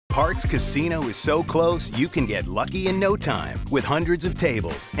Parx Casino is so close, you can get lucky in no time. With hundreds of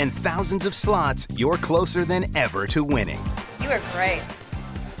tables and thousands of slots, you're closer than ever to winning. You are great.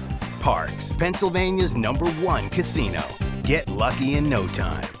 Parx, Pennsylvania's #1 casino. Get lucky in no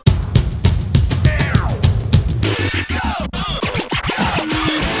time.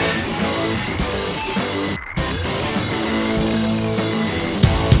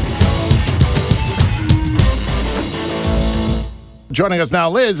 Joining us now,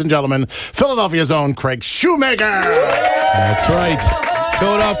 ladies and gentlemen, Philadelphia's own Craig Shoemaker. That's right.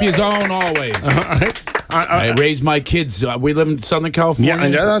 Philadelphia's own always. I raised my kids. We live in Southern California.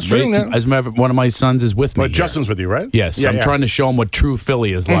 Yeah, that's true. As a matter of fact, one of my sons is with me. But Justin's with you, right? Yes. I'm trying to show him what true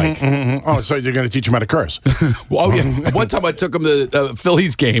Philly is like. Oh, so you're going to teach him how to curse? Well, yeah. One time I took him to the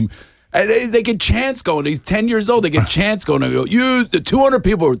Phillies game. And they get chants going. He's 10 years old. They get chants going. They go, you, the 200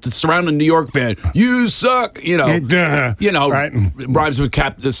 people surrounding New York fan. You suck. You know, right. Rhymes with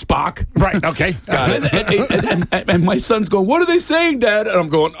Spock. Right. Okay. And my son's going, what are they saying, Dad? And I'm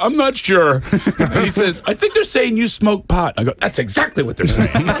going, I'm not sure. And he says, I think they're saying you smoke pot. I go, that's exactly what they're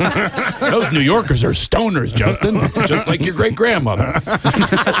saying. Those New Yorkers are stoners, Justin, just like your great grandmother.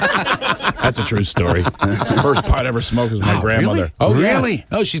 That's a true story. First pot I ever smoked was my grandmother. Really? Oh, really? Yeah.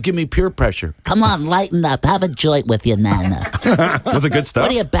 Oh, she's giving me peer pressure. Come on, lighten up. Have a joint with your nana. Was it good stuff?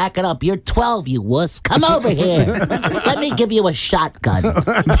 What are you backing up? You're 12, you wuss. Come over here. Let me give you a shotgun. She's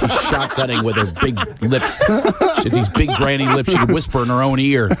shotgunning with her big lips. She had these big granny lips. She could whisper in her own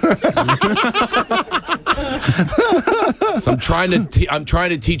ear. So I'm trying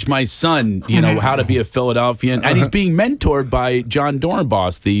to teach my son, how to be a Philadelphian, and he's being mentored by John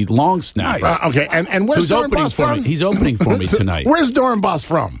Dornbos, the long snapper. Nice. Okay, and where's Dornbos from? He's opening for me tonight. Where's Dornbos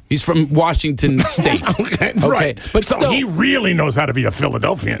from? He's from Washington State. Okay, right. But so still, he really knows how to be a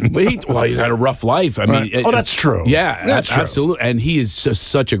Philadelphian. Well, he's had a rough life. I mean, that's true. Yeah, that's true. Absolutely. And he is just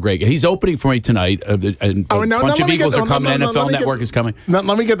such a great guy. He's opening for me tonight. A bunch of Eagles are coming. NFL Network is coming. Let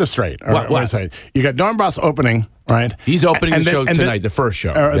me get this straight. What? You got Dornbos opening. Right, he's opening the show tonight. The first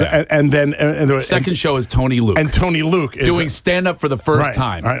show, and then the second show is Tony Luke, and Tony Luke is doing stand up for the first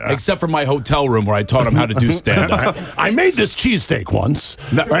time, except for my hotel room where I taught him how to do stand up. I made this cheesesteak once.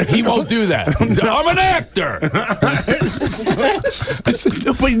 No, he won't do that. I'm an actor. I said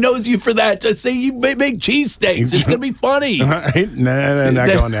nobody knows you for that. Just say you make cheesesteaks. It's gonna be funny. No, not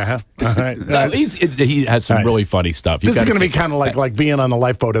going there. No, he has some really funny stuff. This is gonna be kind of like being on the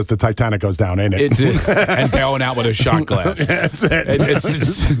lifeboat as the Titanic goes down, ain't it? And bailing out with a shot glass. That's it.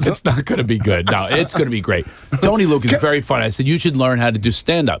 It's not going to be good. No, it's going to be great. Tony Luke is very funny. I said, you should learn how to do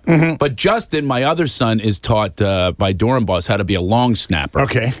stand-up. But Justin, my other son, is taught by Dornbos how to be a long snapper.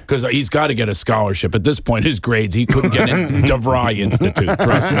 Okay. Because he's got to get a scholarship. At this point, his grades, he couldn't get in DeVry Institute,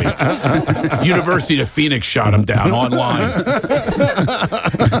 trust me. University of Phoenix shot him down online.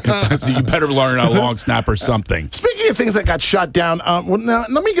 So you better learn a long snapper something. Speaking of things that got shot down, now,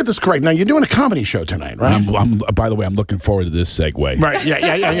 let me get this correct. Now, you're doing a comedy show tonight, right? By the way, I'm looking forward to this segue. Right,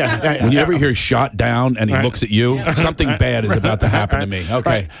 yeah. When you ever hear shot down and he looks at you, something bad is about to happen to me.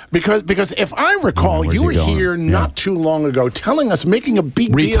 Okay. Right. Because if I recall, you were here not too long ago telling us, making a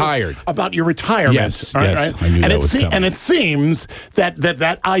big deal about your retirement. Yes, right? I knew that was coming. And it seems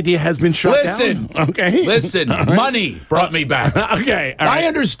that idea has been shut down. Listen, money brought me back. Okay. I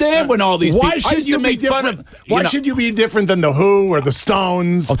understand when all these why people... should you make fun of... Why should you be different than The Who or The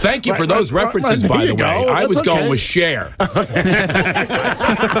Stones? Oh, thank you for those references, by the way. I was going with Cher.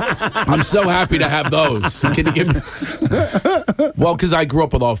 I'm so happy to have those. Can you give me... Well, because I grew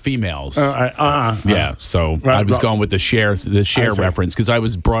up with all females. Yeah, so I was going with the Cher reference because I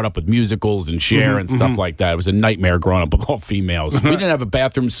was brought up with musicals and Cher and stuff like that. It was a nightmare growing up with all females. We didn't have a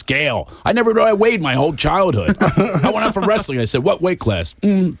bathroom scale. I never knew I weighed my whole childhood. I went out for wrestling. I said, what weight class?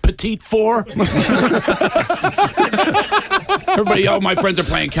 Petite 4? Everybody, my friends are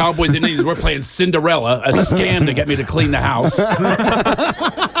playing Cowboys and Indians. We're playing Cinderella, a scam to get me to clean the house.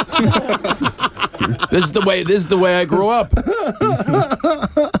 This is the way I grew up.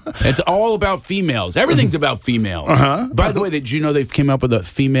 It's all about females. Everything's about females. By the way, did you know they came up with a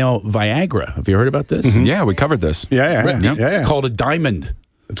female Viagra? Have you heard about this? Yeah, we covered this. Yeah. It's called a diamond.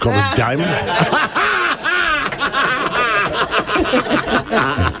 It's called a diamond?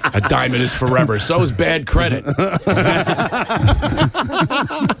 A diamond is forever. So is bad credit.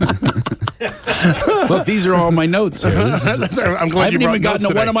 Look, these are all my notes here. I'm glad I haven't even gotten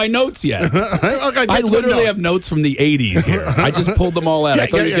to one of my notes yet. I literally have notes from the 80s here. I just pulled them all out. I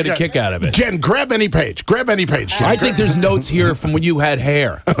thought you'd get a kick out of it. Jen, grab any page. Jen. I think there's notes here from when you had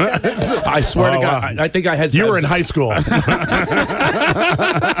hair. I swear to God. I think I had... You were in high school.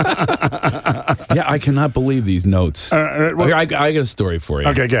 Yeah, I cannot believe these notes. Well, I got a story for you.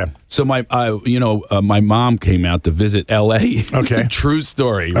 Okay, good. So my mom came out to visit L.A. It's Okay. a true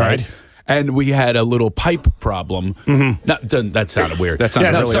story, right? And we had a little pipe problem. That sounded weird. That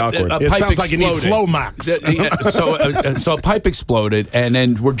sounded really awkward. It sounds like you need Flomax. So a pipe exploded, and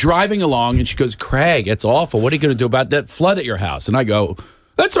then we're driving along, and she goes, "Craig, it's awful. What are you going to do about that flood at your house?" And I go,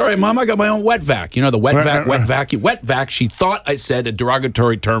 "That's all right, Mom. I got my own wet vac. You know, the wet vacuum. Wet vac." She thought I said a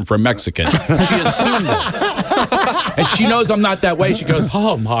derogatory term for a Mexican. She assumed this. And she knows I'm not that way. She goes,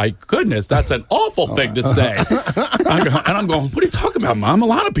 "Oh, my goodness, that's an awful thing to say." I'm going, "What are you talking about, Mom? A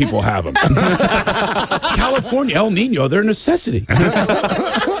lot of people have them. It's California, El Nino. They're a necessity."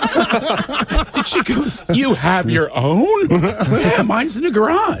 And she goes, "You have your own?" "Yeah, mine's in the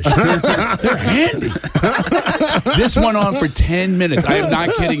garage. They're handy." This went on for 10 minutes. I am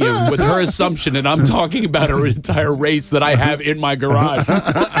not kidding you, with her assumption that I'm talking about her entire race that I have in my garage.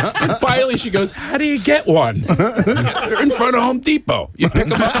 And finally, she goes, "How do you get one?" "They're in front of Home Depot. You pick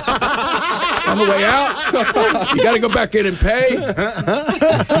them up on the way out. You got to go back in and pay."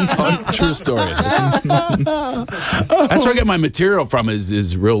 True story. That's where I get my material from.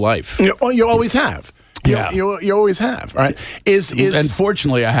 Is real life. Well, you always have. You always have, right?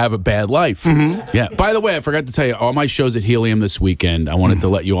 Unfortunately, I have a bad life. Yeah. By the way, I forgot to tell you, all my shows at Helium this weekend, I wanted to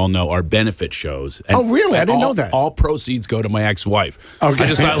let you all know, are benefit shows. And, really? I didn't know that. All proceeds go to my ex-wife. Okay. I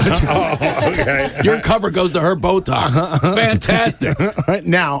just thought I'd let you know. Okay. Your cover goes to her Botox. It's fantastic. Right,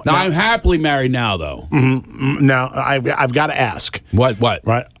 now, I'm happily married now, though. Now, I've got to ask. What?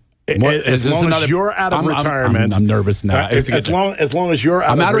 Right. As long as you're out of retirement, I'm nervous now. As long as you're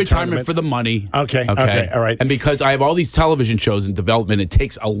out of retirement for the money. Okay, all right. And because I have all these television shows in development, it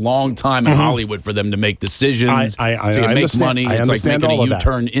takes a long time in Hollywood for them to make decisions, to make money. It's like making a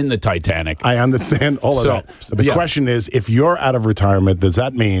U-turn in the Titanic. I understand all of that. So the question is, if you're out of retirement, does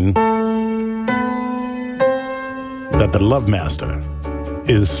that mean that the Love Master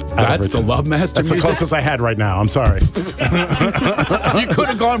is That's the Love Master That's music? the closest I had right now. I'm sorry. You could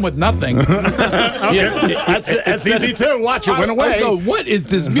have gone with nothing. That's easy too. Watch it went away. Let's go. What is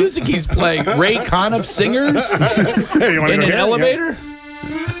this music he's playing? Ray Conniff Singers Hey, you in an elevator?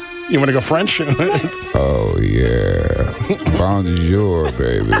 You want to go French? Oh, yeah. Bonjour,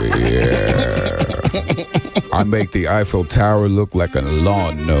 baby. Yeah. I make the Eiffel Tower look like a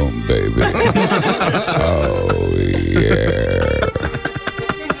lawn gnome, baby. Oh, yeah.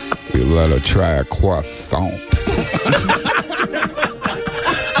 You let her try a croissant.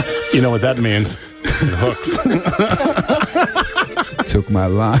 You know what that means? It hooks. Took my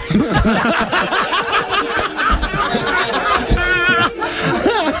line.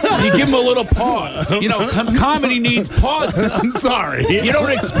 You give him a little pause. You know, comedy needs pauses. I'm sorry. You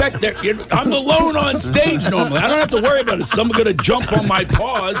don't expect that. I'm alone on stage normally. I don't have to worry about it. Someone going to jump on my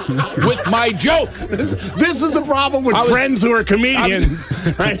pause with my joke. This is the problem with friends who are comedians.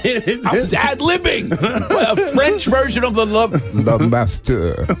 I was ad-libbing. A French version of the Love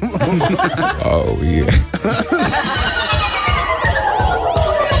Master. Oh, yeah.